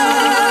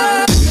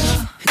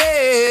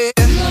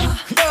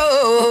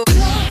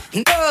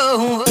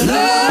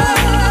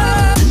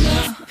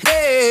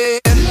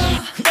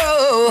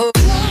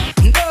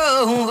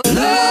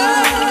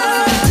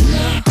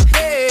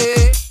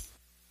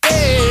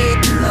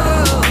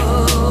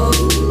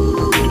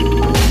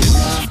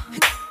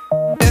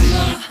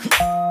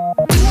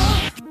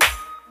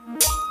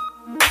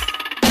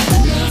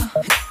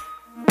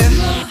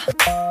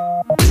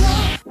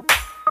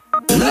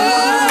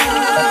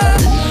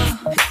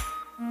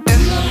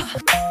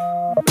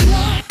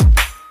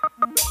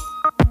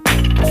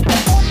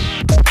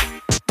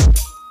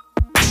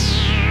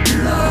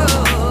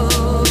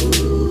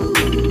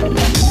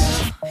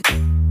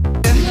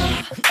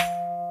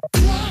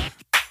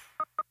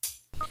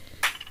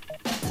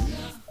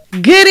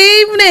Good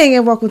evening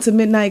and welcome to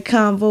Midnight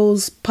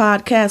Convos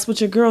podcast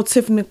with your girl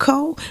Tiffany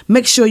Nicole.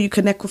 Make sure you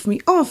connect with me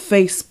on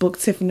Facebook,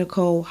 Tiffany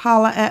Nicole.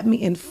 Holla at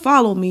me and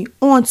follow me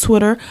on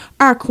Twitter,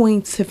 our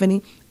Queen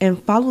Tiffany,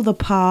 and follow the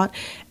pod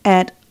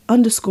at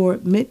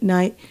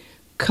 _Midnight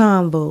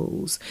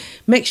Convos.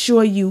 Make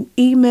sure you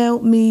email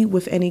me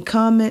with any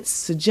comments,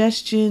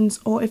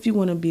 suggestions, or if you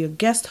want to be a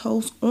guest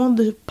host on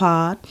the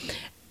pod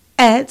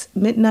at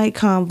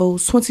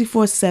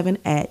midnightconvos247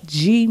 at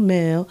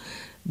gmail.com.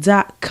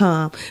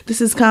 This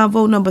is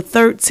convo number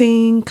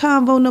 13.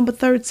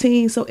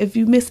 So if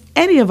you missed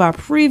any of our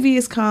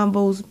previous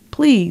convos,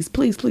 please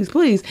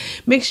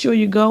make sure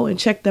you go and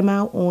check them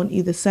out on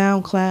either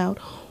SoundCloud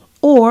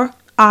or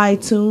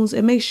iTunes,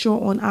 and make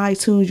sure on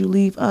iTunes you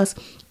leave us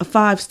a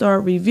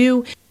 5-star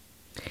review.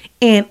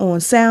 And on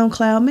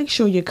SoundCloud, make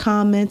sure you're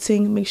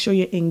commenting, make sure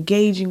you're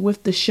engaging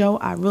with the show.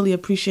 I really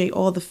appreciate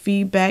all the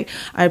feedback.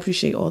 I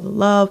appreciate all the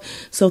love.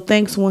 So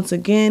thanks once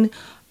again.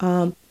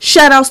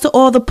 Shout outs to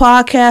all the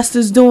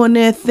podcasters doing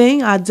their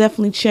thing. I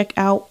definitely check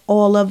out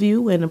all of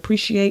you and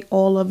appreciate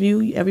all of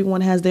you.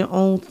 Everyone has their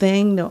own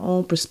thing, their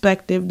own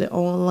perspective, their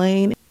own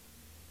lane.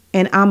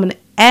 And I'm an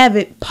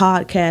avid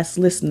podcast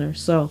listener.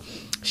 So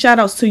shout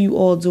outs to you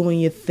all doing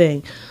your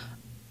thing.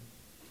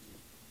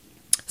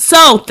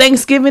 So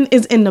Thanksgiving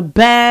is in the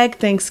bag.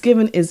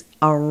 Thanksgiving is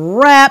a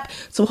wrap.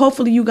 So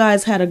hopefully you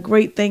guys had a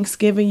great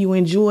Thanksgiving. You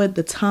enjoyed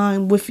the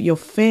time with your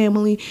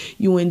family.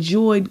 You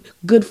enjoyed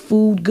good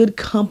food, good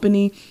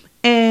company,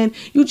 and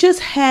you just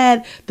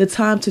had the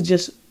time to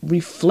just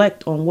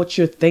reflect on what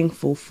you're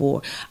thankful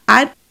for.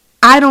 I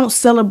don't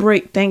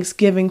celebrate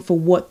Thanksgiving for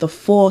what the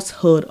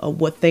falsehood of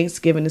what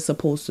Thanksgiving is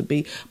supposed to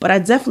be, but I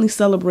definitely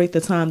celebrate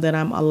the time that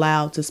I'm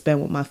allowed to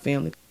spend with my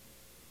family.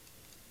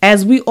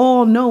 As we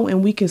all know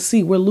and we can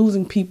see, we're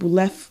losing people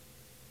left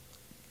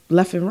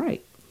and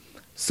right.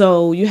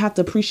 So you have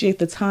to appreciate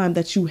the time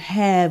that you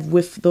have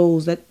with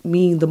those that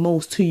mean the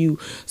most to you.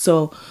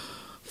 So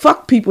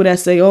fuck people that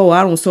say, oh,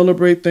 I don't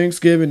celebrate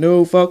Thanksgiving.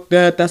 No, fuck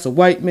that. That's a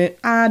white man.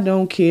 I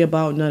don't care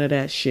about none of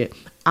that shit.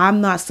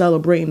 I'm not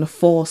celebrating the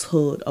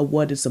falsehood of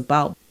what it's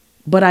about.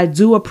 But I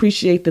do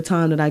appreciate the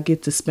time that I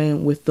get to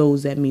spend with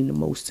those that mean the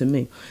most to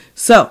me.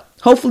 So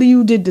hopefully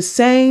you did the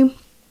same.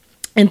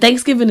 And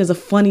Thanksgiving is a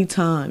funny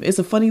time. It's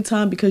a funny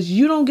time because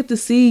you don't get to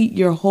see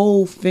your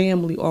whole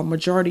family or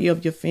majority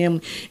of your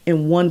family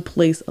in one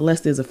place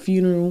unless there's a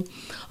funeral,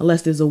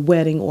 unless there's a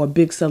wedding or a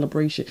big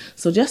celebration.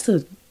 So just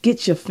to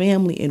get your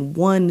family in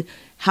one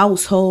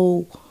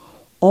household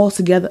all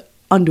together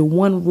under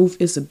one roof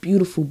is a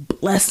beautiful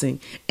blessing.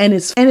 And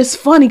it's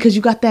funny because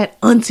you got that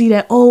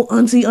old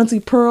auntie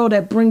Pearl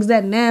that brings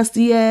that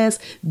nasty ass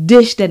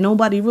dish that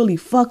nobody really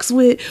fucks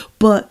with,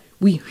 but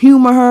we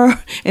humor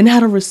her, and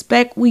out of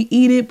respect, we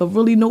eat it, but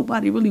really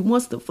nobody really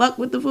wants to fuck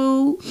with the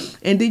food.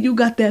 And then you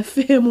got that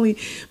family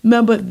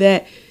member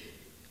that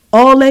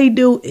all they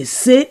do is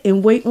sit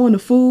and wait on the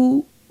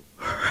food,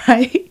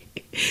 right?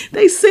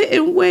 They sit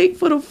and wait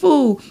for the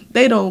food.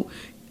 They don't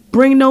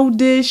bring no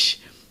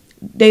dish.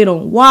 They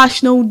don't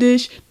wash no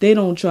dish. They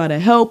don't try to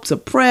help to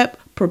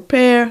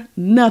prepare,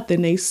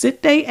 nothing. They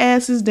sit their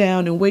asses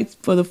down and wait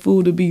for the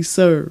food to be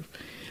served.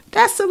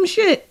 That's some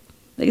shit.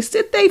 They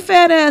sit their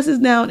fat asses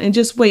down and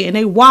just wait, and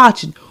they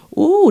watching.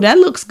 Ooh, that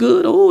looks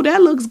good. Ooh,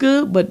 that looks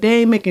good. But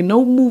they ain't making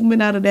no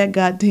movement out of that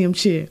goddamn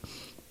chair.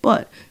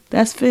 But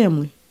that's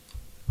family.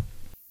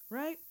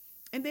 Right?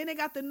 And then they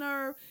got the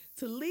nerve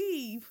to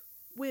leave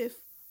with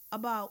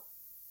about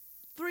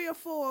 3 or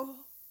 4,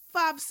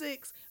 5,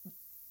 6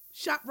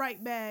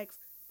 ShopRite bags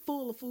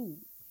full of food.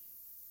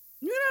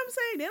 You know what I'm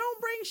saying? They don't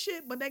bring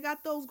shit, but they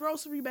got those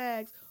grocery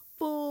bags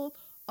full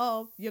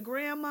of your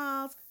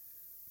grandma's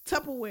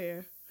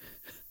Tupperware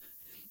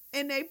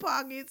in their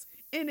pockets,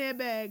 in their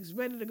bags,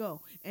 ready to go.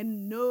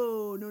 And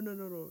no.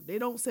 They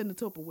don't send the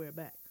Tupperware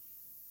back.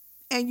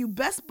 And you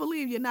best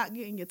believe you're not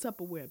getting your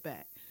Tupperware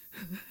back.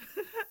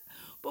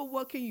 But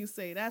what can you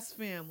say? That's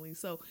family.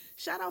 So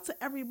shout out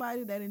to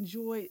everybody that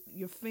enjoyed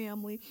your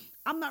family.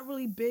 I'm not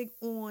really big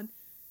on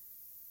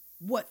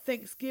what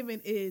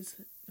Thanksgiving is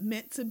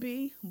meant to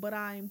be, but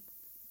I'm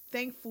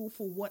thankful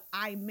for what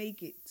I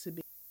make it to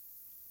be.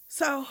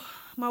 So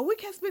my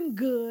week has been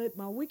good.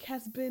 My week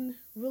has been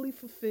really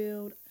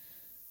fulfilled.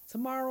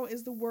 Tomorrow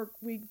is the work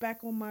week,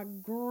 back on my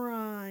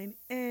grind.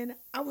 And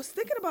I was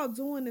thinking about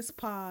doing this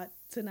pod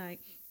tonight,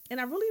 and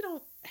I really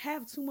don't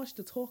have too much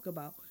to talk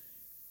about,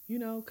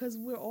 because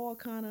we're all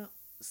kind of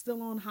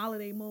still on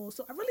holiday mode.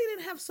 So I really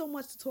didn't have so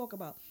much to talk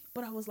about.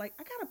 But I was like,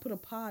 I got to put a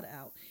pod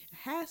out.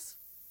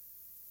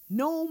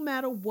 No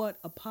matter what,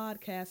 a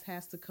podcast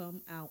has to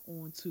come out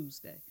on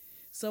Tuesday.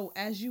 So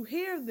as you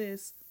hear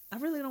this, I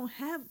really don't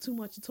have too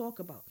much to talk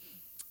about.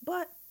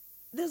 But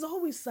there's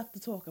always stuff to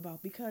talk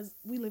about because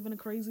we live in a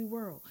crazy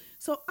world.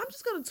 So I'm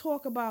just going to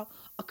talk about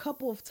a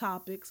couple of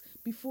topics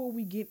before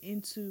we get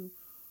into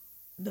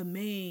the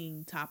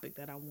main topic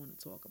that I want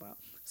to talk about.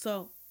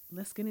 So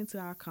let's get into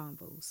our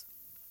convos.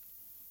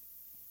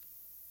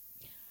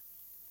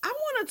 I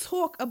want to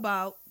talk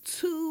about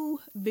 2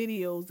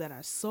 videos that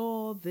I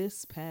saw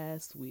this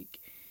past week.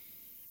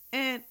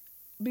 And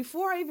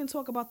before I even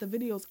talk about the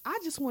videos, I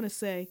just want to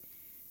say,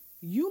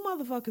 you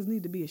motherfuckers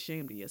need to be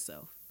ashamed of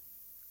yourself.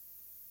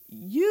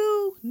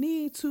 You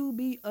need to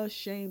be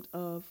ashamed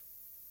of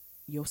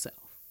yourself.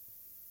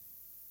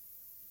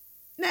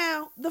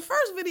 Now, the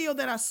first video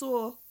that I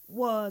saw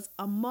was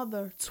a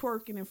mother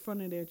twerking in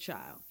front of their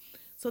child.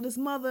 So this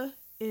mother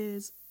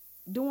is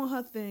doing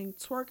her thing,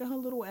 twerking her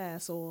little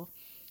ass off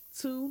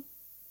to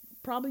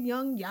probably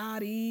young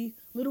Yachty,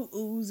 little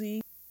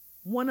Uzi,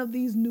 one of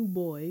these new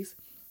boys.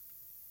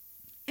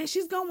 And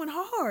she's going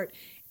hard.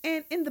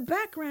 And in the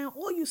background,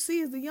 all you see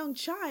is the young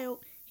child.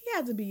 He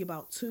had to be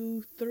about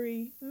 2,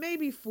 3,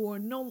 maybe 4,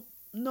 no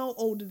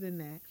older than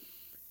that.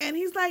 And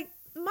he's like,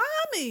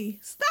 "Mommy,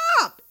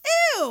 stop.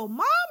 Ew,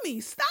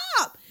 mommy,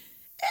 stop.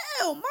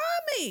 Ew,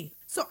 mommy."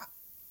 So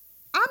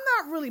I'm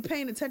not really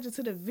paying attention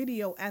to the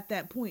video at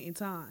that point in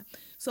time.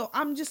 So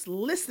I'm just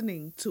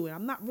listening to it.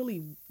 I'm not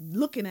really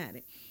looking at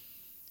it.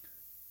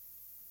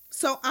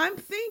 So I'm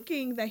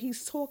thinking that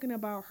he's talking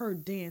about her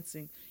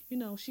dancing. You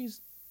know, she's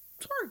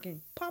twerking,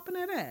 popping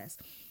that ass.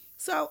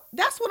 So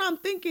that's what I'm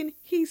thinking.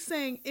 He's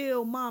saying,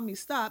 "Ew, mommy,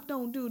 stop.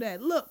 Don't do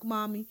that. Look,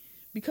 mommy,"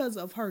 because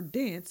of her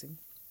dancing.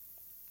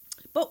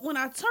 But when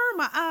I turn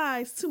my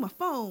eyes to my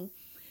phone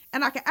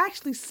and I can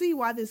actually see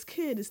why this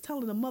kid is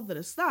telling the mother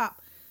to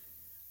stop,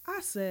 I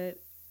said,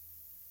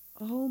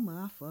 "Oh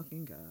my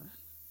fucking God.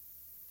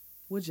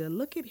 Would you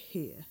look at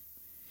here?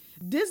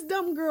 This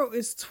dumb girl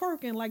is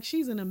twerking like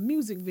she's in a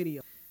music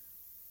video.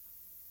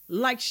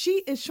 Like she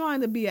is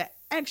trying to be an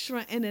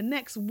extra in the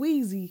next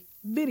Wheezy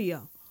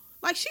video.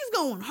 Like she's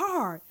going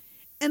hard.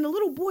 And the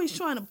little boy's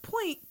trying to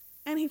point,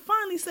 and he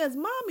finally says,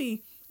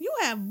 "Mommy, you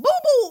have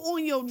boo-boo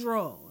on your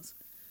drawers."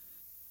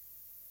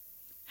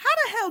 How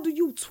the hell do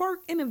you twerk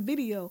in a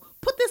video,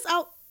 put this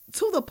out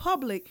to the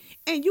public,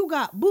 and you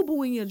got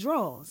boo-boo in your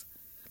drawers?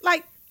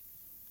 Like,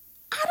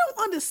 I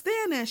don't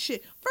understand that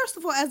shit. First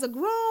of all, as a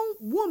grown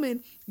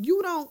woman,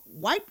 you don't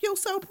wipe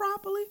yourself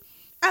properly.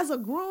 As a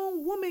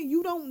grown woman,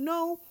 you don't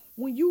know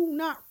when you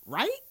not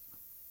right.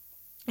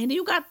 And then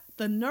you got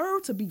the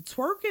nerve to be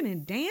twerking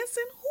and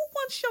dancing. Who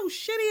wants your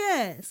shitty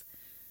ass?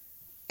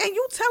 And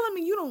you telling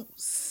me you don't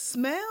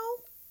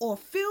smell or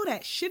feel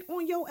that shit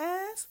on your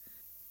ass?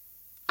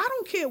 I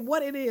don't care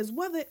what it is,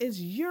 whether it's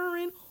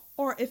urine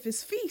or if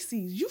it's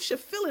feces, you should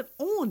feel it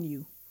on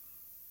you.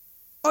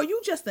 Or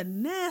you just a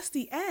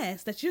nasty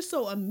ass that you're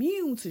so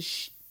immune to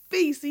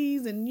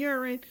feces and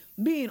urine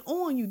being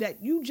on you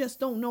that you just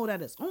don't know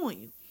that it's on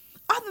you.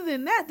 Other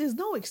than that, there's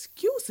no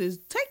excuses.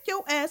 Take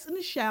your ass in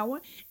the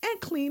shower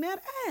and clean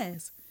that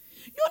ass.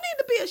 You need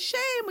to be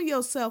ashamed of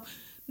yourself.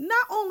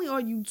 Not only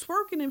are you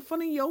twerking in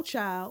front of your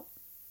child,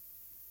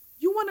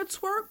 you want to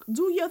twerk?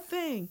 Do your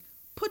thing.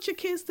 Put your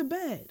kids to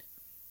bed.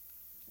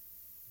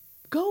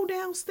 Go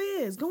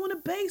downstairs. Go in the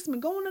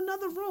basement. Go in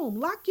another room.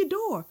 Lock your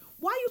door.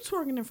 Why you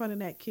twerking in front of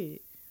that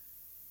kid?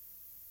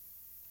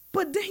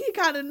 But then you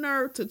got a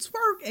nerve to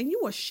twerk and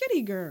you a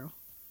shitty girl.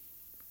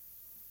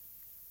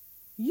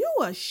 You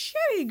a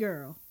shitty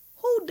girl.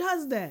 Who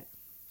does that?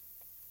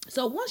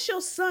 So once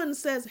your son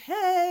says,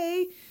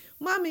 "Hey,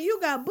 mommy, you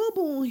got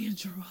boo-boo on your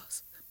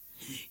drawers.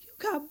 You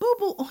got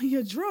boo-boo on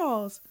your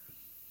drawers."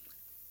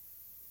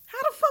 How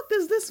the fuck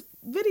does this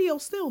video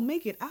still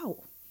make it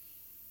out?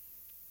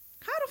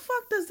 How the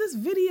fuck does this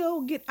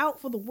video get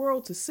out for the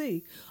world to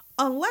see?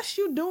 Unless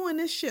you're doing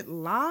this shit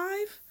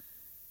live,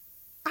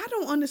 I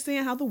don't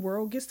understand how the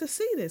world gets to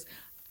see this.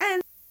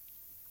 And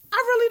I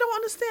really don't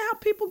understand how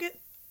people get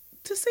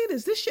to see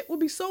this. This shit will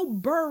be so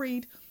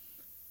buried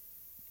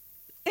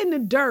in the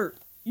dirt.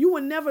 You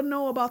would never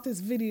know about this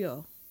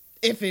video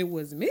if it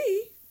was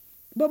me.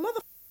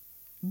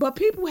 But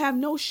people have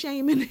no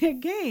shame in their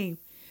game.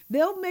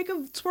 They'll make a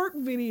twerk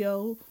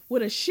video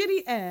with a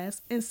shitty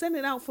ass and send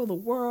it out for the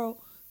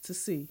world to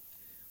see.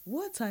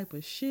 What type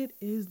of shit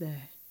is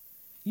that?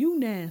 You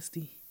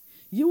nasty.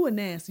 You a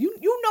nasty.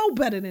 You know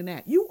better than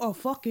that. You are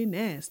fucking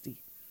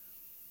nasty.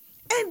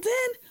 And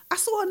then I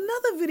saw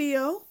another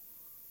video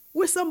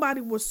where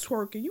somebody was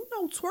twerking. You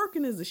know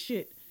twerking is a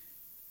shit.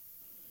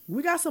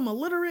 We got some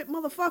illiterate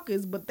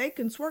motherfuckers, but they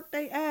can twerk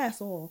their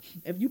ass off.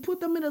 If you put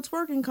them in a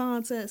twerking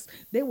contest,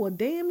 they will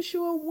damn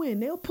sure win.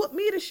 They'll put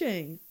me to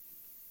shame.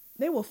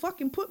 They will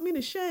fucking put me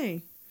to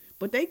shame.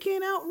 But they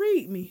can't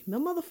outread me. The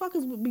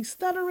motherfuckers would be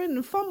stuttering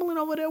and fumbling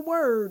over their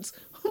words,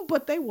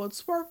 but they will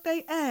twerk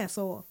their ass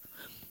off.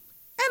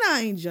 And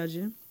I ain't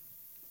judging.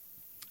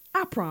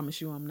 I promise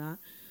you I'm not.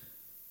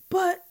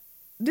 But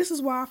this is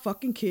why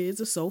fucking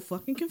kids are so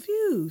fucking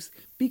confused.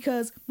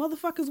 Because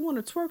motherfuckers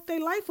want to twerk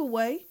their life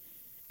away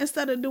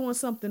instead of doing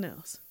something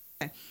else.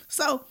 Okay.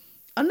 So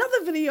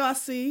another video I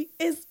see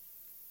is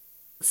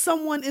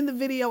someone in the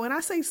video, and I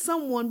say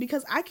someone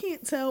because I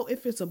can't tell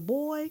if it's a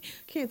boy,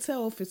 can't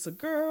tell if it's a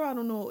girl, I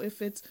don't know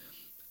if it's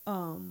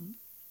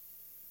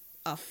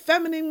a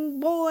feminine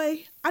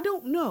boy, I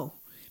don't know,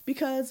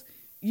 because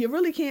you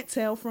really can't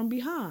tell from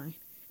behind.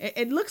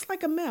 It looks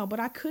like a male, but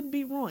I could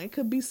be wrong. It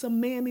could be some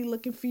manly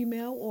looking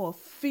female or a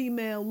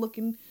female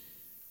looking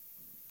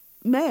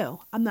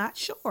male. I'm not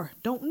sure,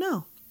 don't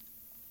know.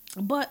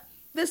 But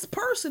this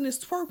person is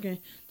twerking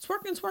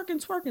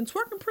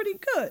pretty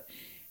good.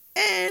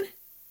 And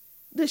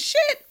the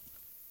shit,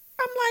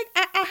 I'm like,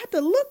 I had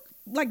to look,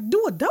 like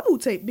do a double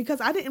take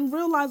because I didn't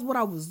realize what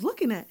I was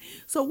looking at.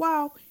 So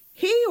while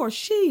he or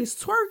she is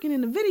twerking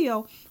in the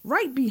video,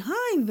 right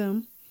behind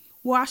them,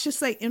 well, I should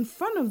say in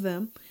front of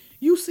them,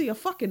 you see a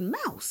fucking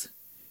mouse.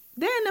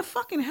 They're in the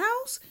fucking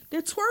house,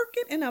 they're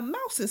twerking, and a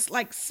mouse is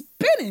like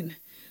spinning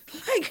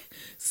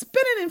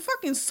in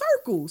fucking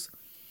circles.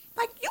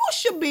 Like, you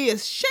should be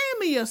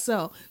ashamed of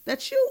yourself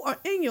that you are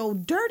in your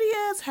dirty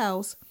ass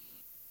house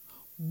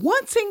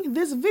wanting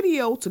this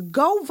video to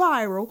go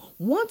viral,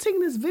 wanting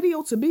this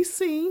video to be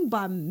seen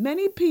by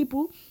many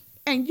people,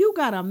 and you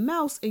got a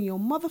mouse in your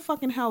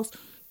motherfucking house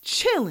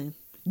chilling,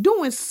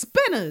 doing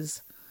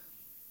spinners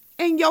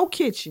in your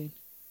kitchen.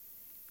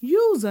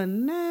 You's a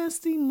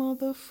nasty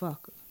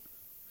motherfucker.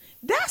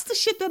 That's the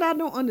shit that I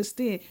don't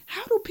understand.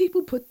 How do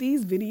people put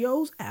these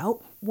videos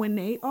out when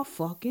they are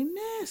fucking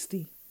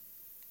nasty?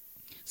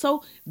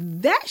 So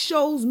that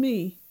shows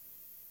me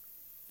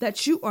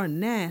that you are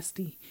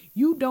nasty.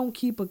 You don't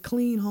keep a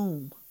clean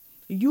home.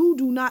 You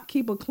do not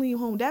keep a clean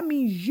home. That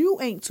means you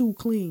ain't too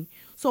clean.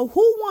 So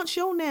who wants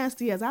your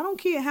nasty ass? I don't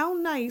care how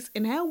nice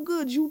and how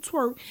good you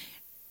twerk.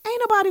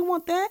 Ain't nobody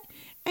want that.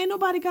 Ain't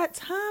nobody got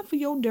time for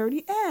your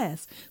dirty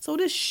ass. So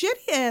this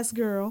shitty ass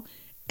girl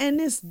and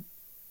this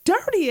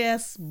dirty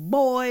ass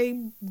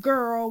boy,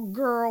 girl,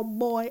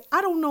 boy, I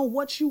don't know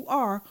what you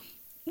are.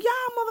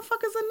 Y'all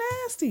motherfuckers are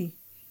nasty.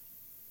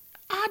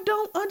 I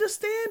don't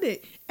understand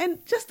it.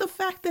 And just the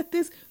fact that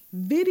these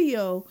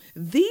videos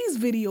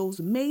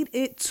made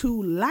it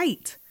to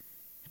light,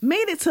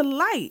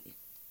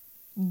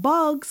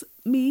 bugs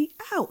me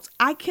out.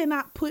 I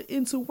cannot put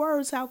into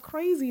words how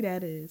crazy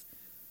that is.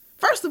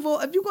 First of all,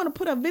 if you're going to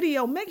put a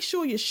video, make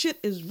sure your shit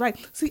is right.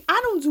 See, I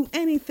don't do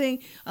anything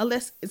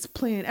unless it's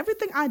planned.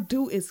 Everything I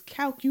do is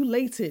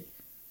calculated.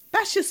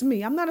 That's just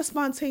me. I'm not a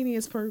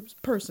spontaneous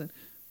person.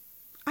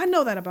 I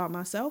know that about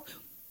myself.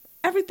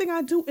 Everything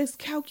I do is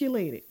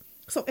calculated.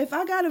 So if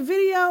I got a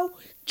video,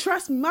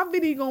 trust me, my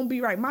video gonna be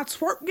right. My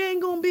twerk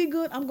game gonna be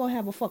good. I'm gonna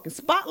have a fucking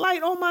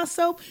spotlight on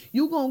myself.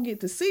 You gonna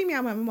get to see me.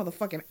 I'm having a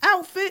motherfucking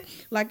outfit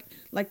like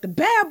the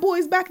bad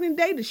boys back in the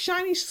day, the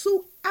shiny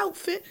suit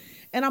outfit.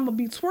 And I'm gonna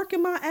be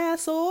twerking my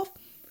ass off.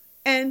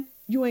 And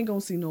you ain't gonna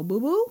see no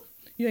boo-boo.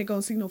 You ain't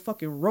gonna see no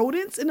fucking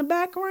rodents in the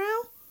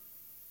background.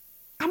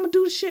 I'm gonna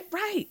do the shit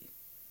right.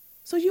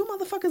 So you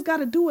motherfuckers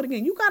gotta do it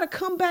again. You gotta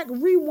come back,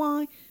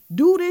 rewind,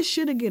 do this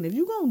shit again. If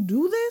you gonna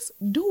do this,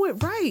 do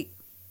it right.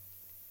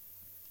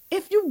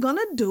 If you're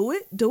gonna do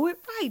it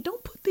right.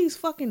 Don't put these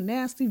fucking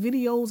nasty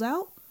videos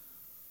out.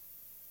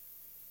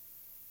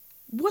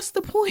 What's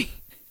the point?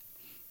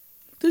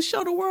 To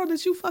show the world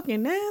that you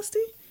fucking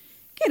nasty?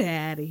 Get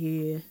out of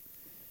here.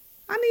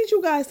 I need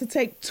you guys to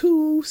take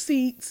 2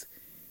 seats,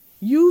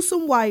 use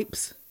some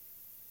wipes,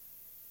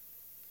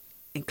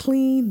 and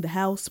clean the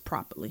house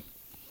properly.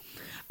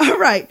 All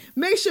right.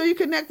 Make sure you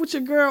connect with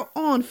your girl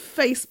on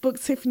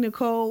Facebook, Tiffany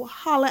Nicole.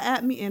 Holla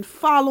at me and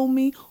follow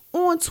me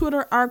on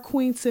Twitter, our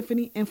Queen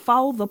Tiffany, and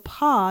follow the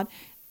pod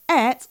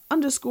at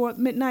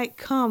 _Midnight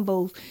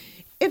Convos.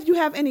 If you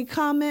have any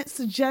comments,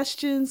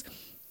 suggestions,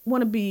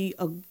 want to be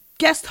a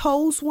guest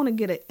host, want to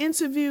get an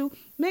interview,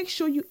 make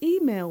sure you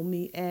email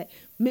me at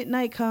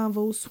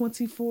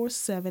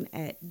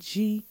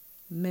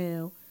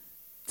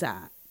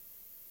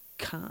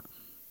midnightconvos247@gmail.com.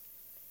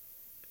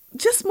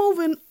 Just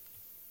moving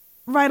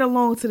right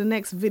along to the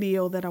next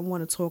video that I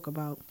want to talk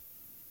about.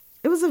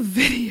 It was a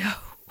video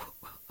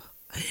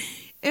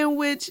in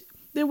which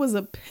there was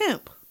a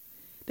pimp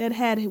that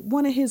had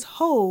one of his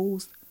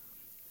hoes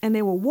and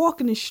they were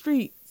walking the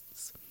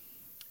streets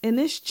and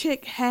this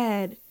chick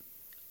had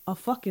a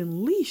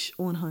fucking leash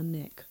on her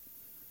neck.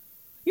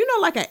 You know,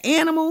 like an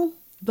animal,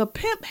 the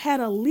pimp had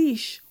a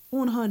leash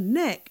on her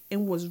neck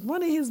and was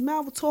running his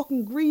mouth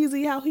talking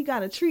greasy how he got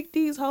to treat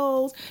these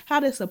hoes, how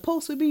they're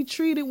supposed to be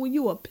treated when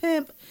you a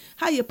pimp,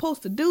 how you're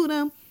supposed to do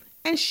them.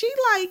 And she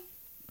like,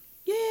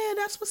 yeah,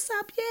 that's what's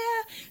up.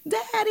 Yeah,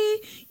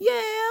 daddy.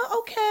 Yeah,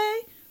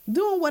 okay.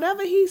 Doing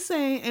whatever he's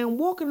saying and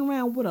walking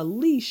around with a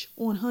leash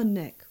on her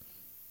neck.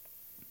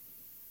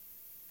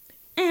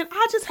 And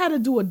I just had to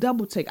do a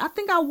double take. I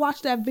think I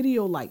watched that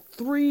video like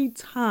 3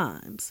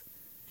 times.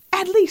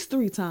 At least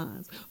 3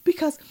 times.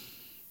 Because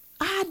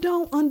I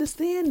don't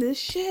understand this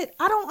shit.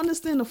 I don't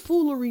understand the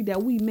foolery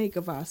that we make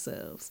of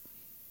ourselves.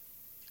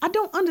 I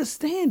don't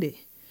understand it.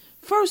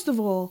 First of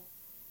all,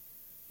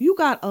 you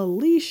got a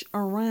leash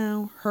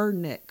around her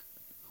neck.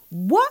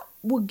 What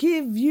will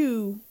give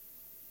you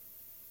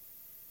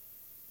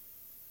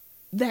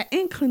that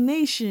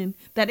inclination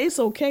that it's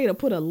okay to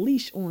put a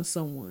leash on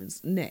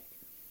someone's neck?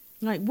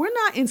 Like, we're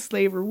not in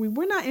slavery.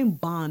 We're not in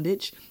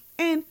bondage.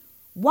 And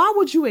why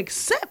would you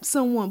accept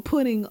someone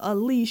putting a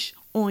leash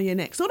on your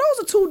neck? So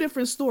those are 2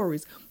 different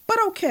stories. But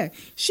okay,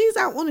 she's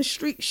out on the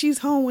street. She's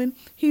hoeing.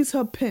 He's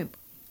her pimp.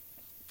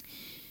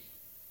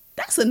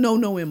 That's a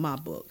no-no in my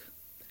book.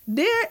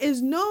 There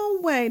is no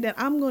way that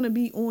I'm going to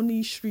be on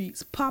these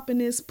streets popping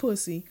this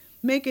pussy,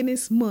 making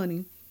this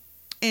money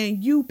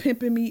and you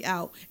pimping me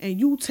out and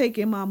you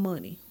taking my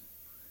money.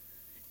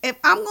 If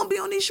I'm going to be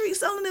on these streets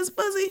selling this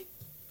pussy,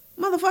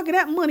 motherfucker,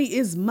 that money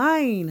is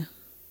mine.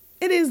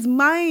 It is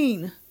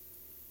mine.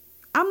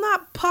 I'm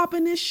not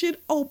popping this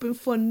shit open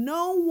for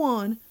no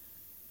one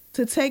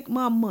to take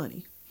my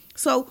money.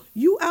 So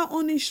you out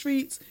on these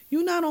streets,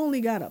 you not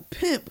only got a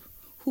pimp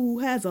who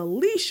has a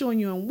leash on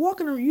you and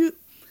walking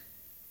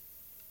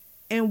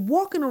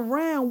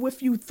around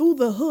with you through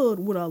the hood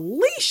with a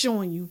leash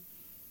on you.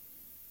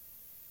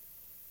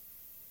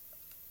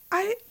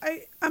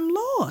 I'm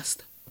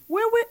lost.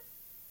 Where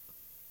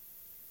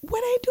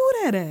they do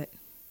that at?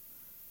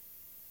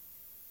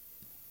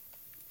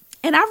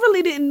 And I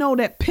really didn't know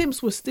that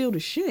pimps was still the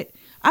shit.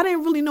 I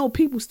didn't really know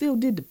people still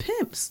did the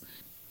pimps.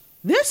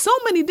 There's so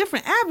many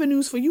different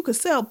avenues for you could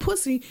sell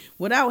pussy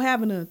without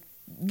having to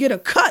get a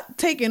cut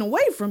taken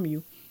away from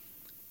you.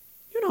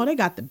 You know, they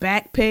got the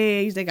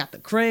Backpage, they got the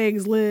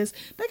Craigslist.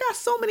 They got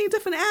so many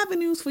different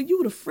avenues for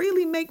you to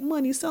freely make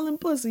money selling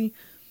pussy.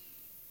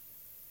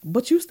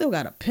 But you still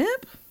got a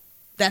pimp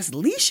that's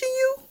leashing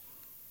you?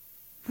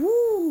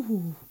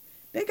 Woo.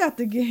 They got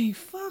the game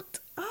fucked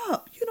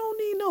up. You don't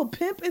need no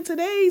pimp in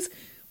today's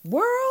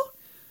world.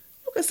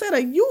 You can set a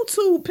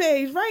YouTube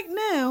page right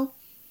now,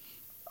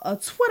 a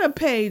Twitter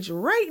page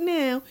right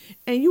now,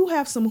 and you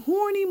have some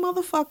horny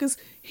motherfuckers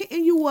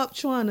hitting you up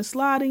trying to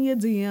slide in your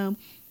DM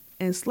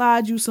and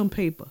slide you some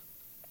paper.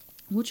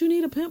 What you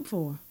need a pimp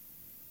for?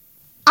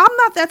 I'm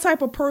not that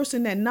type of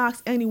person that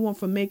knocks anyone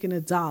for making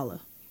 $1.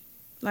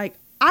 Like,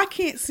 I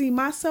can't see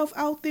myself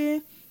out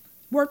there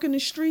working the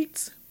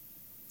streets,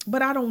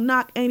 but I don't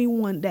knock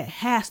anyone that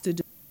has to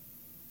do.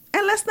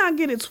 And let's not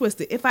get it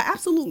twisted. If I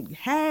absolutely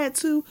had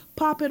to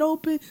pop it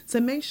open to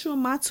make sure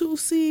my 2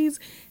 seeds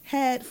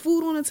had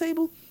food on the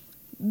table,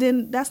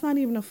 then that's not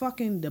even a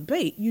fucking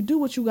debate. You do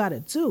what you gotta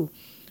do.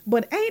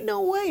 But ain't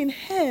no way in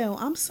hell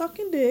I'm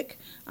sucking dick,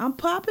 I'm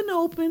popping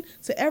open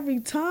to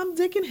every Tom,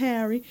 Dick, and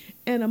Harry,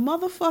 and a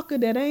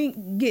motherfucker that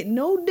ain't get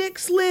no dick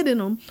slid in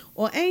them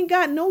or ain't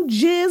got no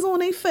jizz on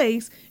their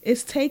face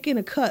is taking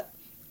a cut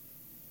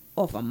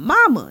off of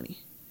my money.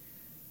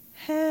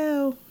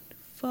 Hell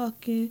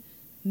fucking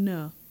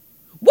no.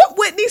 What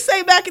Whitney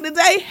say back in the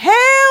day?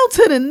 Hell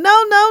to the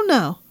no, no,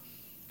 no.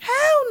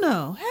 Hell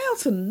no. Hell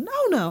to no,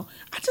 no.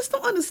 I just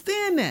don't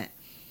understand that.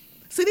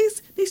 See,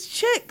 these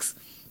chicks,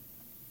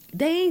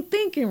 they ain't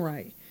thinking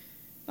right.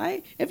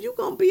 Like, if you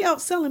gonna be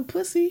out selling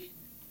pussy,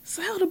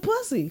 sell the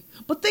pussy.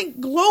 But think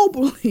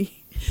globally.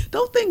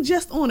 Don't think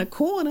just on a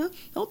corner.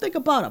 Don't think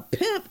about a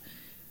pimp.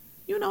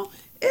 You know,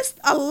 it's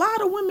a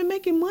lot of women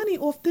making money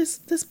off this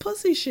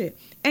pussy shit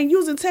and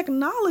using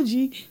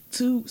technology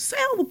to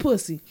sell the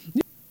pussy.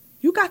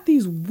 You got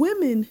these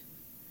women,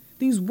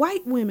 these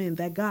white women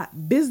that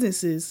got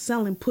businesses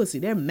selling pussy.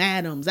 They're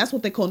madams. That's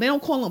what they call them. They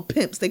don't call them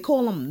pimps. They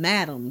call them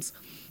madams.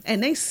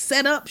 And they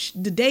set up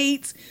the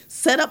dates,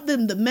 set up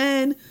the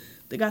men.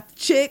 They got the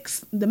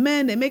chicks, the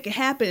men, they make it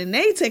happen and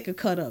they take a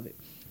cut of it.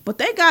 But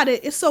they got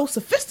it. It's so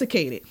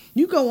sophisticated.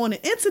 You go on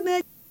the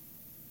internet.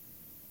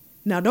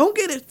 Now, don't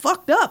get it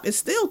fucked up. It's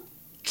still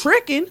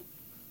tricking,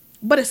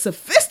 but it's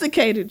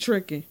sophisticated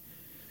tricking.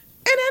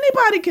 And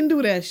anybody can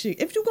do that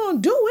shit. If you're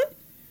going to do it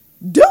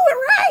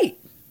right.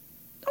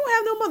 Don't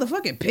have no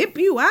motherfucking pimp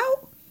you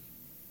out.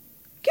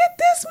 Get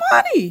this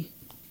money.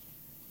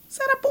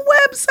 Set up a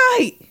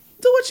website.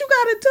 Do what you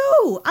got to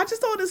do. I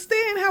just don't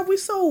understand how we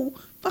so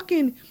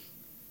fucking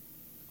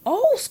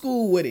old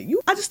school with it.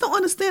 I just don't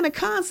understand the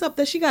concept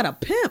that she got a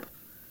pimp.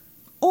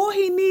 All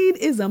he need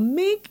is a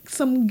mink,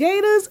 some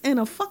gators, and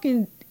a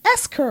fucking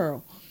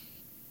S-curl.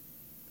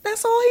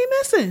 That's all he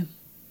missing.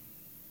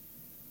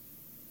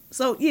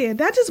 So, yeah,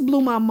 that just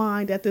blew my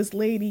mind that this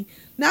lady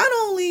not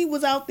only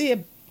was out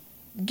there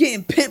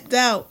getting pimped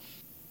out,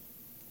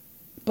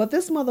 but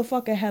this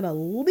motherfucker had a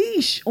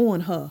leash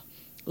on her.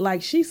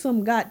 Like she's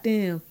some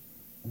goddamn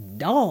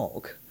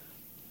dog.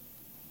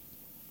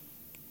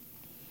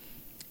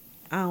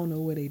 I don't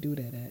know where they do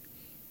that at.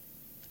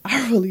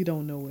 I really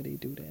don't know where they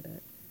do that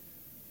at.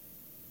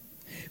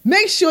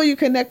 Make sure you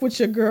connect with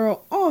your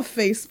girl on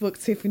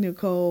Facebook, Tiffany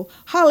Nicole.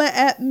 Holla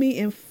at me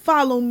and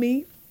follow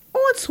me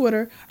on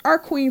Twitter, our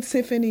Queen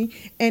Tiffany,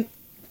 and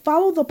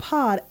follow the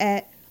pod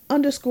at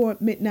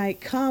 _Midnight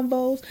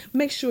Convos.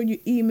 Make sure you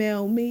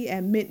email me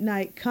at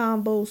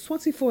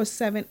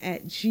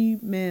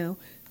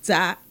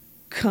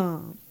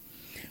midnightconvos247@gmail.com.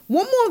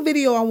 One more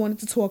video I wanted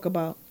to talk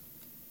about,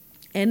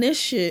 and this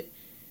shit,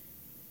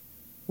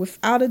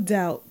 without a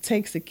doubt,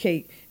 takes the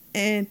cake.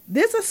 And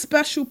there's a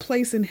special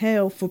place in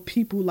hell for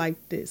people like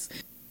this.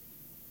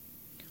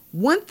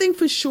 One thing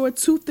for sure,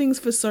 2 things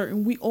for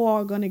certain, we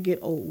all are going to get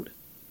old,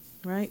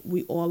 right?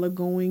 We all are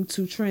going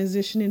to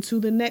transition into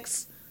the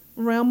next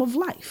realm of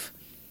life.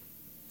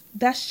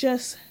 That's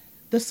just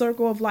the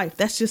circle of life.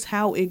 That's just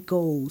how it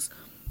goes.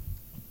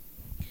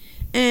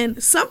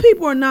 And some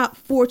people are not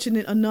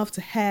fortunate enough to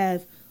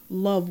have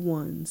loved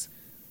ones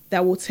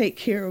that will take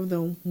care of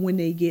them when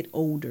they get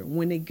older,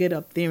 when they get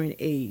up there in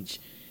age.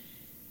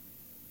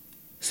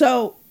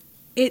 So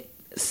it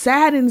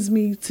saddens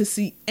me to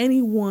see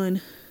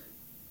anyone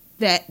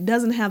that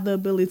doesn't have the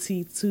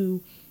ability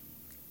to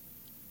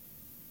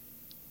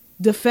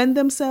defend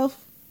themselves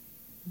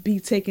be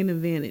taken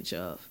advantage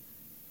of.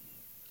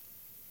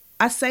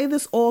 I say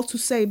this all to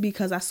say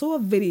because I saw a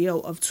video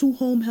of 2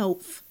 home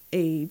health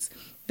aides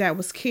that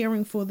was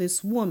caring for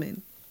this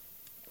woman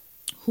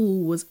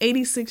who was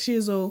 86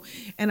 years old,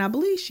 and I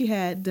believe she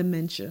had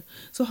dementia.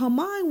 So her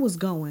mind was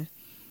going.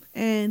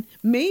 And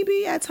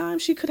maybe at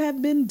times she could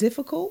have been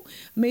difficult.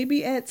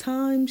 Maybe at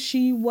times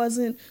she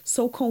wasn't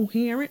so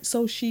coherent.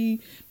 So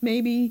she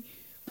maybe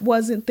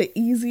wasn't the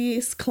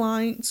easiest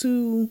client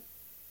to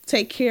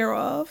take care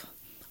of.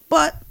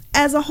 But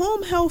as a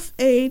home health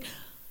aide,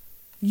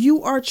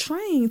 you are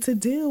trained to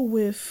deal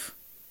with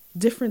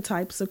different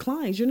types of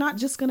clients. You're not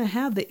just going to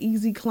have the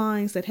easy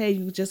clients that, hey,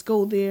 you just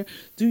go there,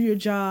 do your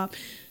job,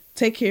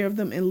 take care of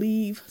them and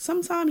leave.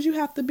 Sometimes you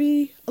have to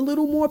be a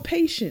little more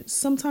patient.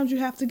 Sometimes you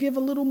have to give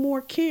a little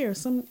more care.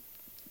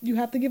 You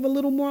have to give a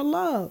little more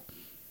love.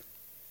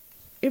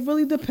 It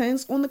really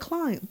depends on the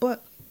client.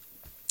 But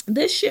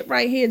this shit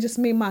right here just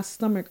made my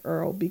stomach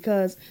curl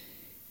because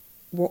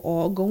we're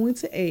all going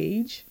to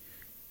age,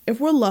 if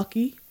we're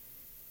lucky.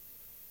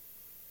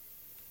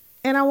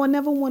 And I will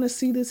never want to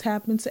see this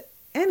happen to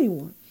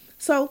anyone.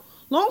 So,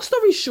 long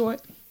story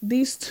short,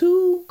 these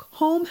 2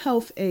 home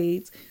health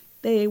aides,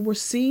 they were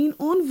seen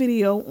on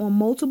video on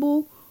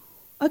multiple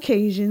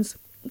occasions,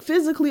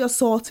 physically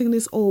assaulting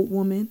this old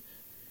woman,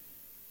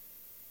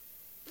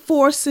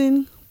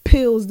 forcing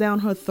pills down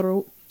her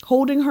throat,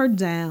 holding her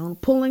down,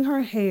 pulling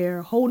her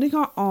hair, holding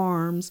her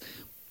arms,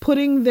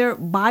 putting their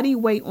body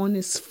weight on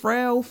this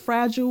frail,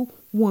 fragile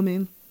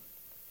woman,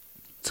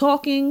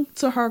 talking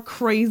to her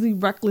crazy,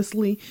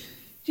 recklessly,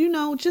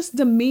 just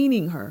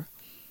demeaning her.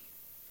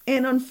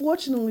 And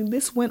unfortunately,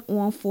 this went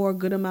on for a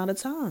good amount of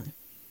time.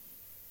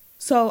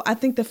 So I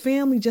think the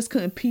family just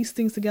couldn't piece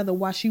things together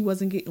why she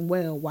wasn't getting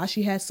well, why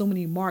she had so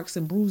many marks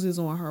and bruises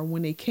on her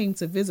when they came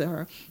to visit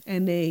her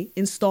and they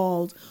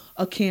installed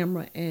a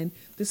camera, and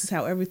this is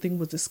how everything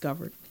was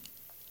discovered.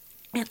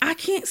 And I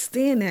can't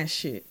stand that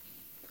shit,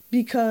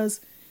 because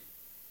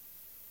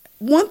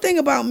one thing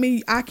about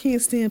me, I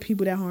can't stand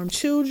people that harm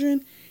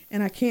children,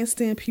 and I can't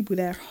stand people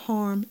that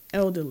harm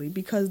elderly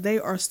because they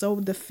are so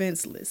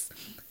defenseless.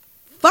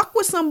 Fuck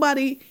with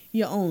somebody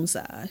your own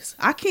size.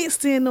 I can't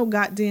stand no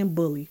goddamn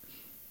bully.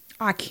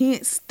 I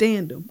can't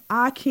stand them.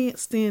 I can't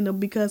stand them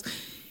because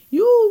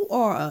you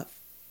are a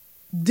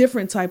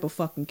different type of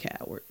fucking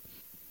coward.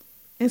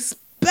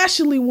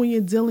 Especially when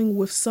you're dealing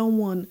with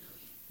someone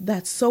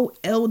that's so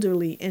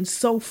elderly and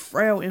so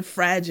frail and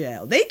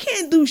fragile. They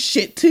can't do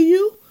shit to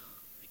you.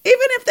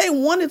 Even if they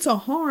wanted to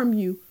harm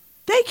you,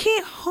 they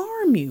can't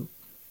harm you.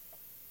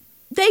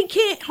 They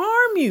can't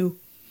harm you.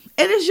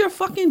 It is your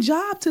fucking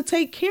job to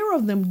take care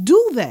of them.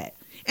 Do that.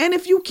 And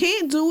if you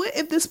can't do it,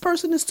 if this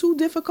person is too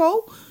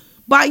difficult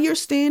by your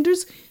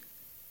standards,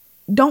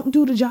 don't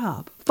do the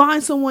job.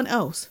 Find someone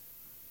else.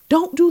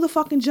 Don't do the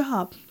fucking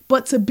job.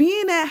 But to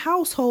be in that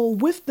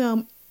household with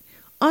them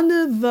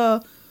under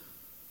the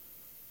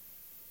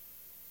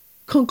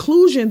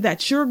conclusion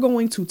that you're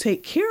going to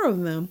take care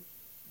of them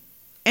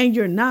and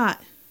you're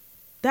not,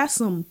 that's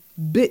some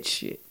bitch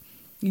shit.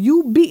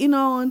 You beating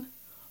on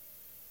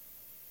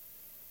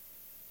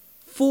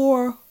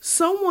for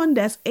someone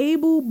that's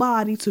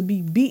able-bodied to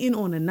be beaten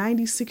on a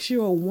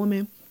 96-year-old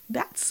woman,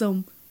 that's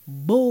some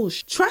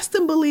bullshit. Trust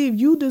and believe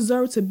you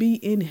deserve to be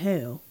in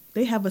hell.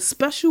 They have a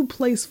special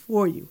place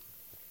for you.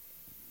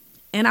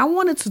 And I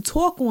wanted to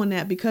talk on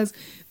that because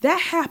that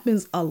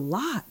happens a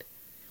lot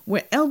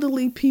where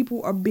elderly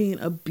people are being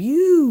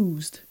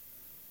abused.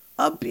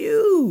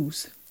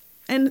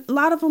 And a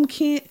lot of them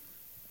can't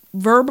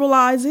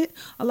verbalize it.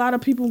 A lot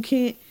of people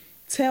can't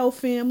tell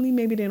family.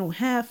 Maybe they don't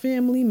have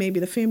family. Maybe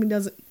the family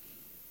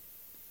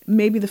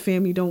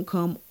don't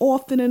come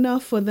often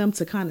enough for them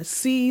to kind of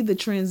see the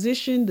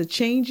transition, the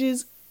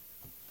changes.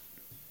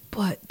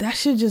 But that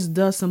shit just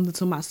does something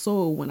to my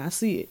soul when I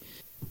see it.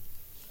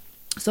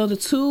 So the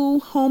 2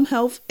 home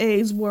health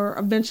aides were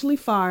eventually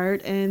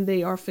fired and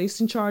they are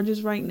facing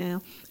charges right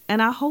now.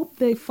 And I hope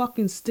they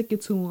fucking stick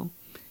it to them.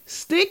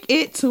 Stick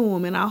it to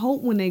them. And I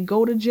hope when they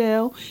go to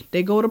jail,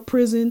 they go to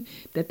prison,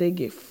 that they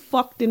get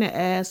fucked in the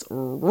ass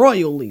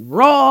royally.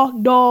 Raw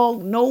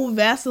dog, no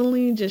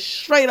Vaseline, just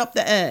straight up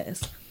the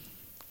ass.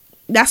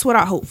 That's what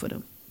I hope for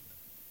them.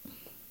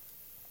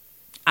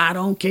 I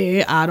don't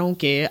care.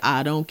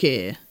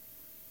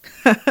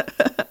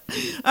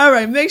 All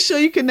right, make sure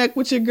you connect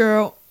with your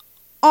girl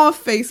on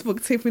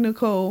Facebook, Tiffany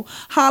Nicole.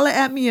 Holla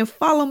at me and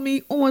follow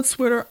me on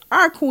Twitter,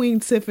 our Queen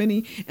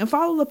Tiffany, and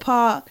follow the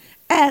pod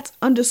at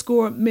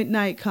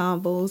 _Midnight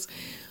Convos.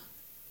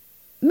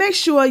 Make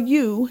sure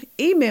you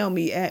email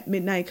me at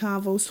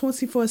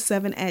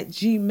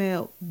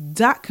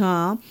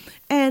midnightconvos247@gmail.com.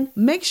 And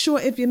make sure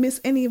if you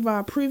miss any of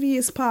our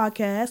previous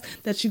podcasts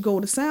that you go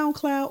to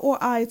SoundCloud or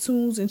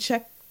iTunes and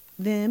check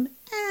them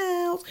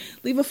out.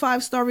 Leave a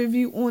 5-star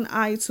review on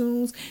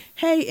iTunes.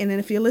 Hey, and then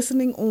if you're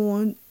listening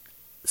on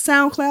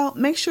SoundCloud,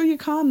 make sure you're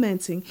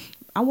commenting.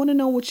 I want to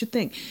know what you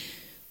think.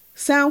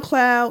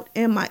 SoundCloud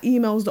and my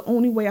email is the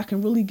only way I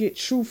can really get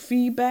true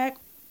feedback.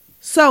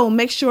 So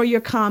make sure you're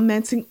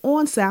commenting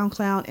on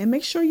SoundCloud and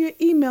make sure you're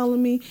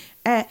emailing me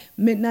at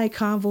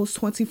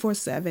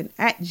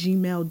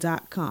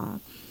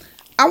midnightconvos247@gmail.com.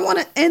 I want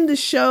to end the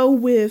show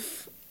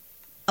with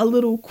a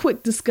little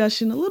quick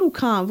discussion, a little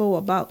convo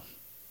about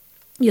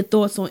your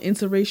thoughts on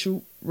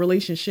interracial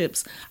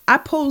relationships. I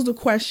posed a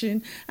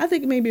question, I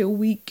think maybe a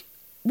week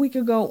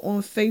ago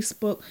on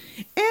Facebook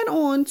and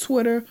on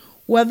Twitter,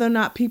 whether or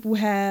not people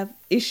have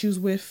issues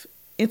with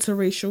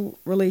interracial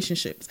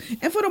relationships.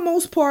 And for the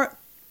most part,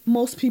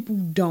 most people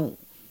don't.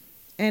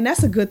 And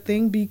that's a good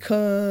thing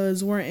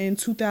because we're in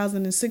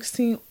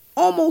 2016,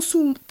 almost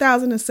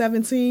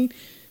 2017.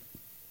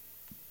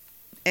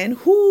 And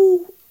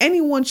who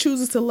anyone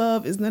chooses to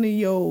love is none of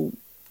your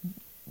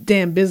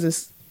damn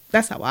business.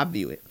 That's how I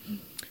view it.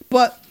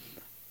 But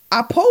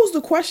I posed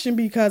the question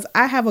because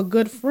I have a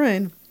good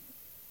friend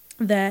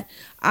that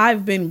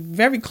I've been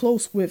very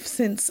close with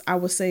since, I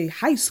would say,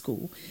 high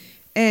school.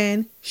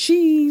 And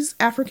she's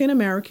African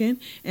American,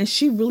 and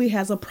she really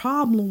has a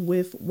problem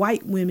with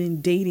white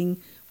women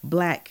dating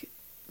black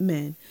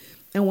men.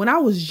 And when I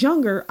was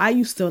younger, I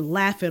used to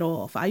laugh it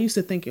off. I used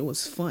to think it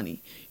was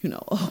funny.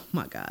 Oh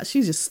my God,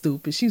 she's just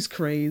stupid. She's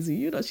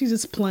crazy. She's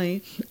just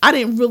playing. I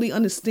didn't really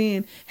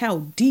understand how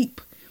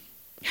deep,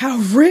 how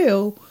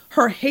real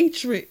her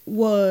hatred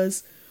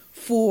was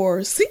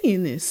for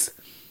seeing this.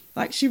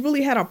 Like, she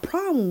really had a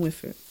problem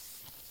with it.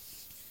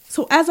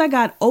 So as I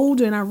got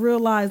older and I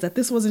realized that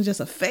this wasn't just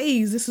a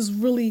phase, this is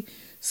really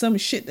some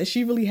shit that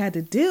she really had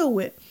to deal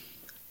with.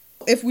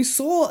 If we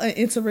saw an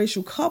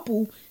interracial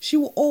couple, she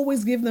will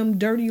always give them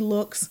dirty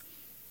looks,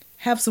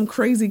 have some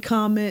crazy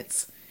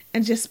comments,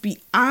 and just be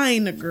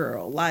eyeing the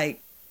girl.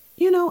 Like,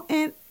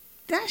 and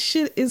that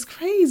shit is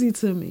crazy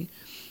to me.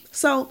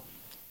 So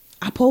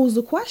I posed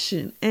a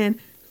question, and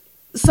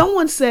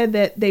someone said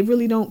that they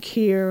really don't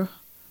care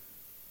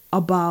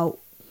about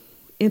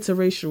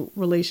interracial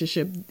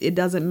relationship. It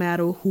doesn't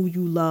matter who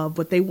you love,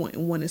 but they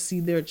wouldn't want to see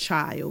their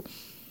child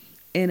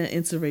in an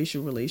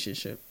interracial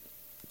relationship.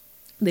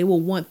 They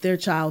will want their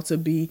child to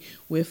be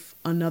with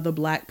another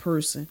black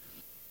person.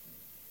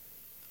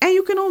 And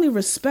you can only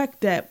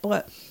respect that.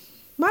 But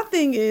my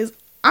thing is,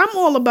 I'm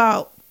all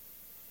about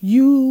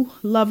you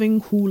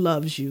loving who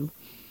loves you.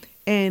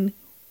 And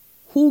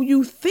who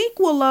you think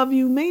will love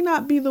you may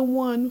not be the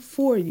one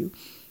for you.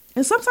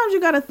 And sometimes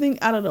you got to think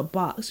out of the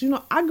box.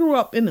 I grew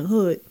up in the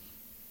hood.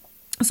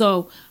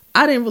 So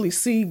I didn't really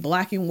see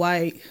black and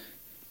white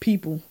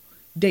people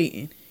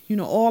dating.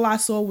 All I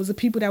saw was the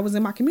people that was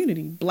in my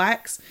community,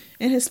 blacks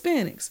and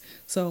Hispanics.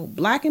 So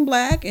black and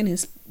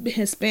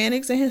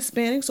Hispanics and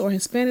Hispanics, or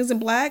Hispanics and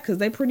black, because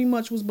they pretty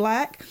much was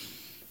black.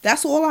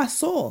 That's all I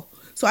saw.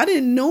 So I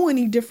didn't know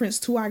any difference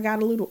till I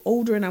got a little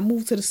older and I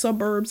moved to the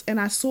suburbs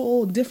and I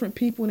saw different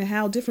people and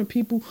how different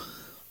people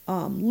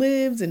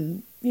lived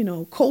and,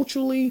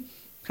 culturally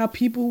how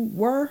people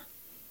were.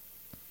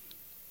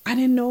 I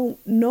didn't know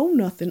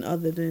nothing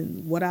other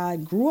than what I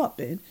grew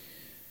up in.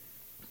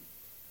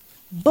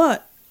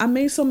 But I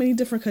made so many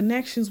different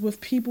connections with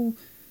people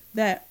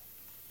that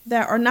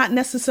are not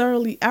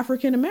necessarily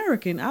African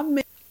American.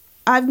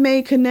 I've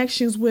made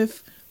connections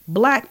with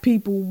black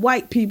people,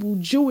 white people,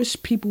 Jewish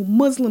people,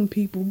 Muslim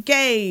people,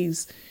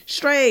 gays,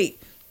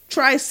 straight,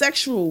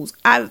 trisexuals.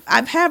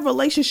 I've had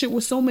relationship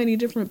with so many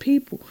different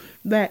people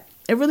that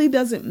it really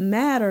doesn't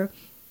matter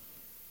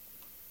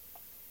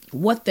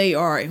what they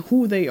are and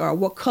who they are,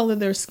 what color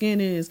their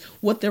skin is,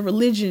 what their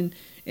religion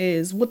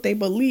is, what they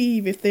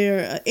believe, if they're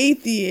an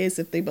atheist,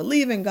 if they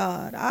believe in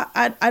God.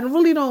 I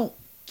really don't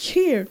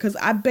care, because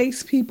I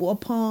base people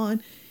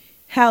upon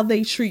how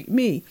they treat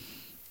me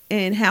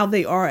and how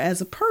they are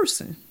as a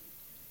person.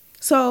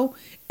 So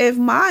if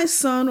my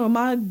son or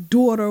my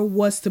daughter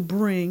was to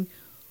bring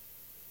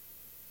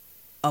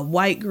a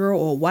white girl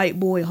or a white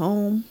boy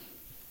home,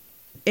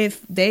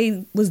 if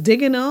they was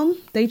digging them,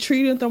 they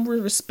treated them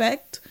with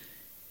respect,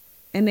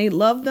 and they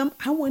loved them,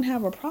 I wouldn't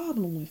have a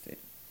problem with it.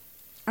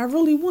 I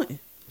really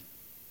wouldn't.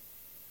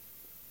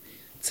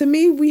 To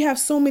me, we have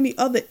so many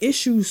other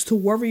issues to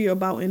worry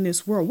about in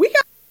this world.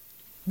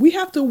 We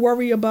have to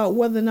worry about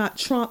whether or not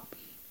Trump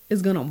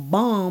is going to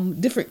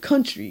bomb different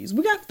countries.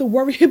 We have to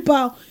worry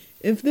about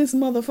if this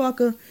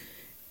motherfucker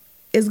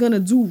is going to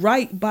do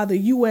right by the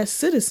U.S.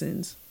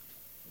 citizens.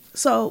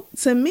 So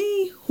to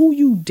me, who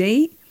you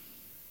date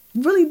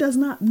really does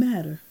not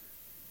matter.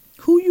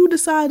 Who you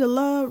decide to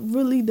love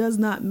really does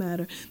not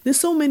matter. There's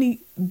so many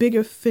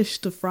bigger fish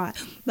to fry.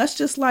 That's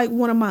just like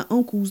one of my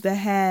uncles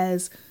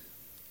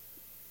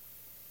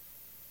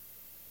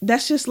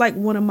that's just like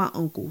one of my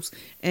uncles.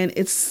 And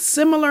it's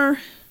similar,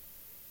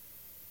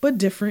 but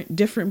different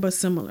but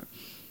similar.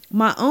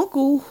 My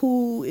uncle,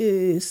 who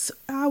is,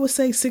 I would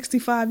say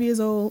 65 years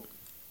old,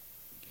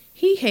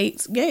 he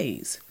hates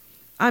gays.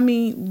 I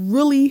mean,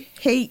 really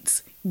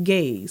hates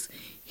gays.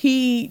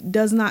 He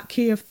does not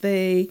care if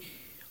they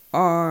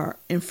are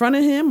in front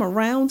of him,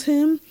 around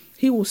him.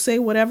 He will say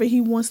whatever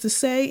he wants to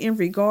say in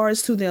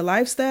regards to their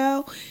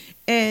lifestyle.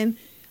 And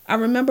I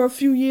remember a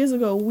few years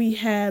ago, we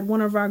had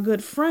one of our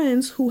good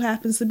friends who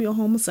happens to be a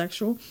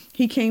homosexual.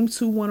 He came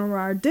to one of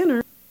our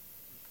dinners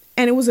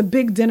And it was a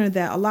big dinner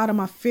that a lot of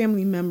my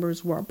family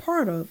members were a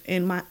part of.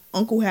 And my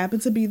uncle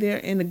happened to be there,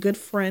 and a good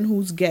friend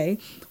who's gay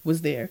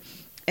was there.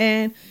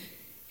 And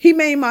he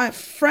made my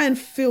friend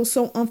feel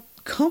so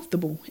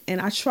uncomfortable.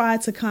 And I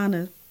tried to kind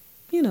of,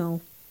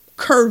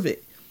 curve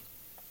it.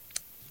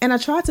 And I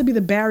tried to be the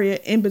barrier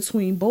in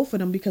between both of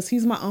them, because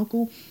he's my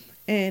uncle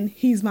and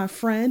he's my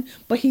friend,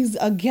 but he's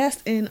a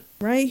guest, and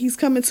right, he's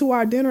coming to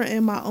our dinner,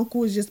 and my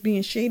uncle is just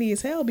being shady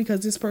as hell because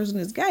this person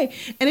is gay.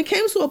 And it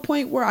came to a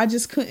point where I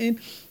just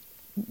couldn't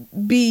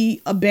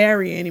be a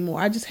barrier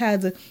anymore. I just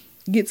had to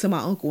get to my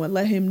uncle and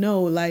let him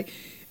know, like,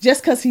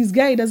 just because he's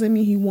gay doesn't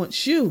mean he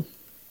wants you.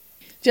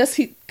 Just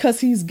because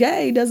he's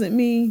gay doesn't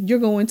mean you're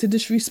going to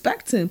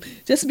disrespect him.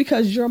 Just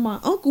because you're my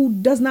uncle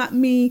does not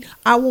mean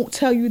I won't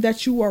tell you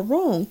that you are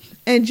wrong.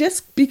 And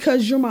just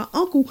because you're my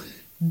uncle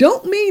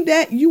don't mean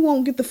that you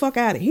won't get the fuck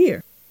out of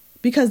here.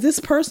 Because this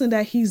person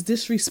that he's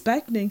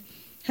disrespecting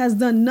has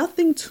done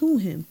nothing to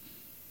him.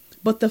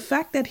 But the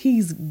fact that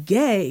he's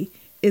gay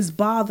is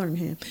bothering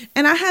him.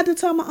 And I had to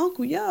tell my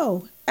uncle,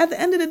 yo, at the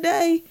end of the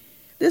day,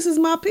 this is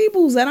my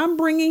peoples that I'm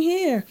bringing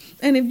here.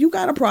 And if you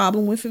got a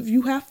problem with it,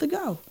 you have to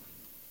go.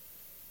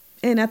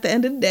 And at the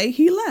end of the day,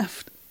 he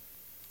left.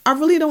 I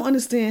really don't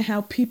understand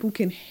how people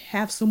can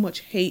have so much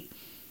hate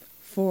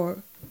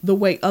for the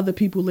way other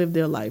people live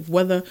their life.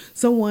 Whether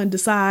someone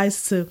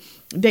decides to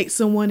date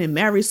someone and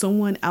marry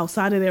someone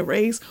outside of their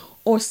race,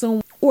 or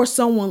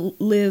someone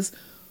lives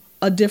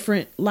a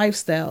different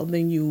lifestyle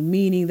than you,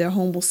 meaning they're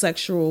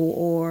homosexual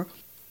or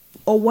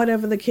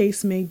whatever the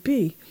case may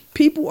be.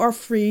 People are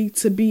free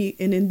to be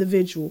an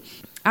individual.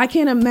 I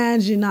can't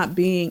imagine not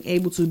being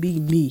able to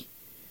be me.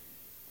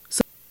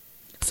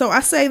 So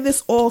I say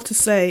this all to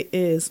say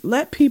is,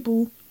 let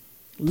people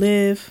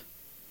live,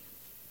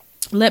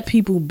 let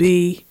people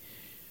be.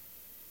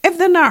 If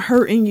they're not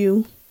hurting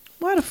you,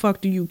 why the fuck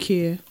do you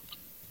care?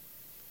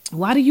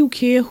 Why do you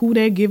care who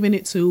they're giving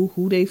it to,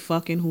 who they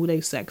fucking, who they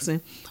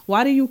sexing?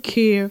 Why do you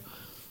care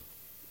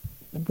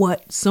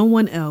what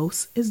someone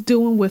else is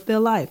doing with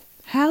their life?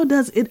 How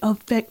does it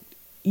affect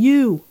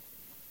you?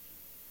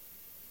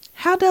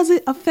 How does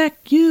it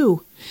affect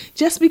you?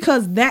 Just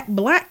because that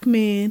black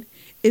man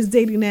is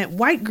dating that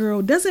white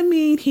girl doesn't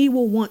mean he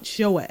will want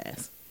your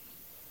ass.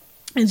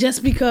 And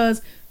just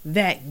because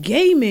that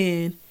gay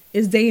man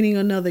is dating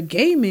another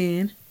gay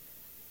man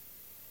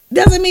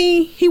doesn't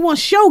mean he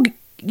wants your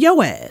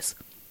ass.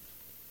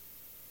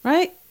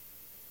 Right?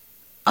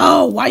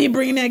 Oh, why you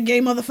bringing that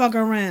gay motherfucker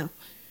around?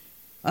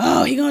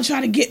 Oh, he gonna try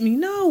to get me.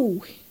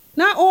 No,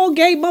 not all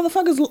gay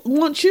motherfuckers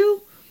want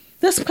you.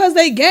 Just because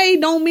they gay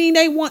don't mean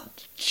they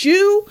want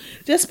you.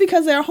 Just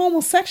because they're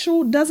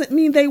homosexual doesn't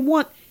mean they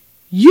want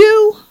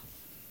you.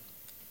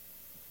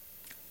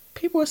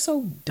 People are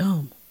so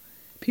dumb.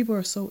 People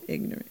are so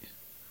ignorant.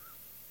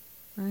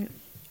 Right?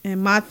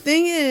 And my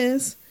thing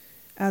is,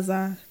 as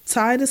I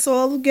tie this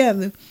all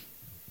together,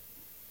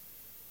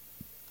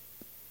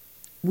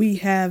 we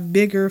have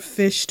bigger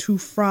fish to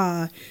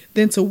fry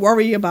than to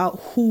worry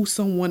about who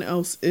someone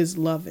else is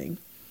loving.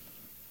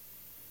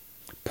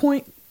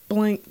 Point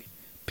blank,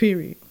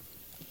 period.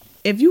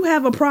 If you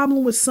have a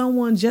problem with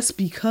someone just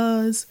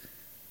because,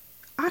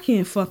 I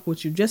can't fuck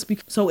with you just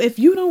because. So if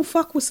you don't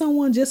fuck with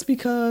someone just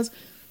because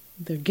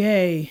they're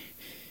gay,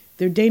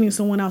 they're dating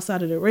someone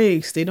outside of their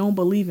race, they don't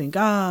believe in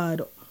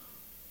God,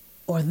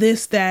 or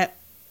this, that,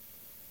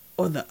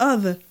 or the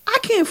other, I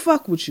can't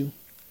fuck with you.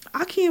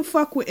 I can't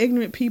fuck with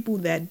ignorant people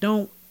that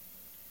don't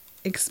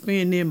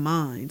expand their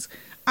minds.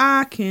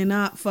 I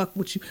cannot fuck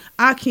with you.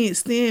 I can't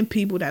stand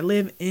people that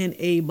live in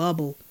a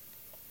bubble.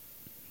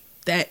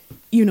 That,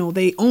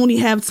 they only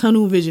have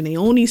tunnel vision. They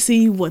only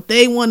see what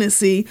they want to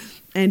see.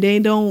 And they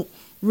don't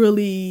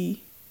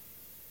really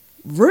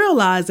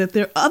realize that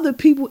there are other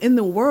people in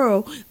the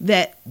world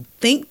that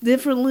think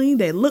differently.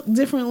 They look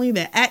differently.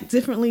 They act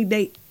differently.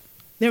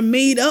 They're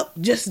made up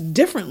just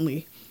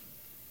differently.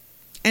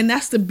 And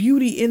that's the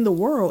beauty in the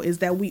world, is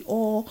that we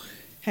all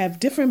have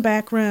different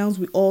backgrounds.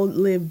 We all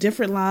live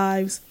different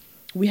lives.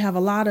 We have a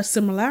lot of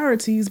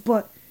similarities,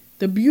 but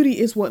the beauty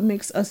is what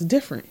makes us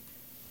different.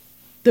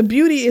 The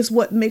beauty is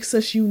what makes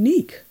us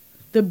unique.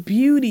 The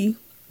beauty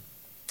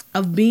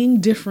of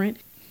being different.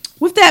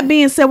 With that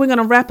being said, we're going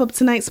to wrap up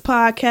tonight's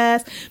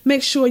podcast.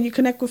 Make sure you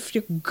connect with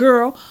your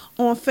girl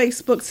on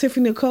Facebook,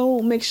 Tiffany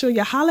Nicole. Make sure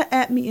you holler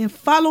at me and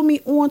follow me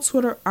on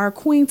Twitter, our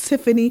Queen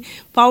Tiffany.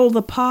 Follow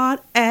the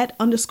pod at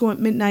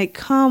 _Midnight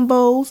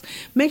Convos.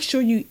 Make sure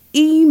you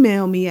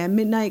email me at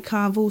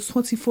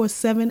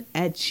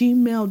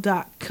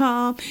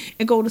midnightconvos247@gmail.com,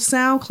 and go to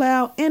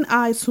SoundCloud and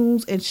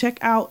iTunes and check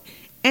out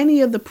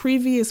any of the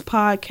previous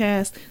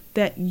podcasts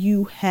that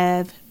you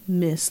have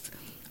missed.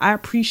 I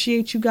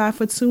appreciate you guys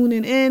for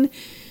tuning in.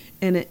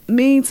 In the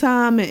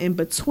meantime and in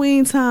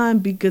between time,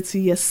 be good to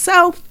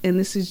yourself. And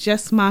this is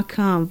just my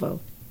convo.